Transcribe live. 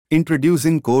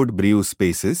Introducing Brew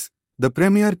Spaces, the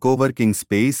premier co-working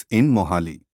space in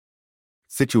Mohali.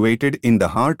 Situated in the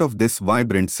heart of this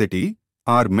vibrant city,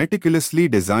 our meticulously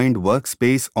designed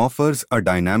workspace offers a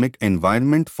dynamic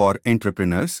environment for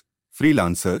entrepreneurs,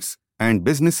 freelancers, and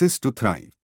businesses to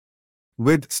thrive.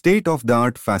 With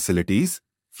state-of-the-art facilities,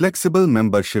 flexible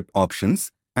membership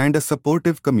options, and a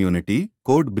supportive community,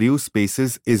 Brew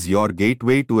Spaces is your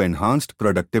gateway to enhanced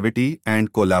productivity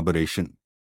and collaboration.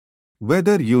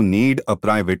 Whether you need a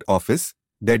private office,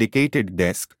 dedicated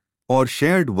desk, or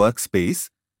shared workspace,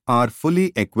 our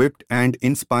fully equipped and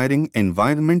inspiring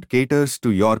environment caters to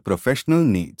your professional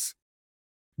needs.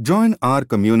 Join our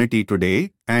community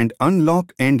today and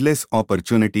unlock endless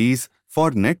opportunities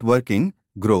for networking,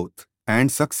 growth,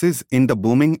 and success in the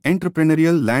booming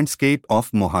entrepreneurial landscape of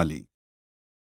Mohali.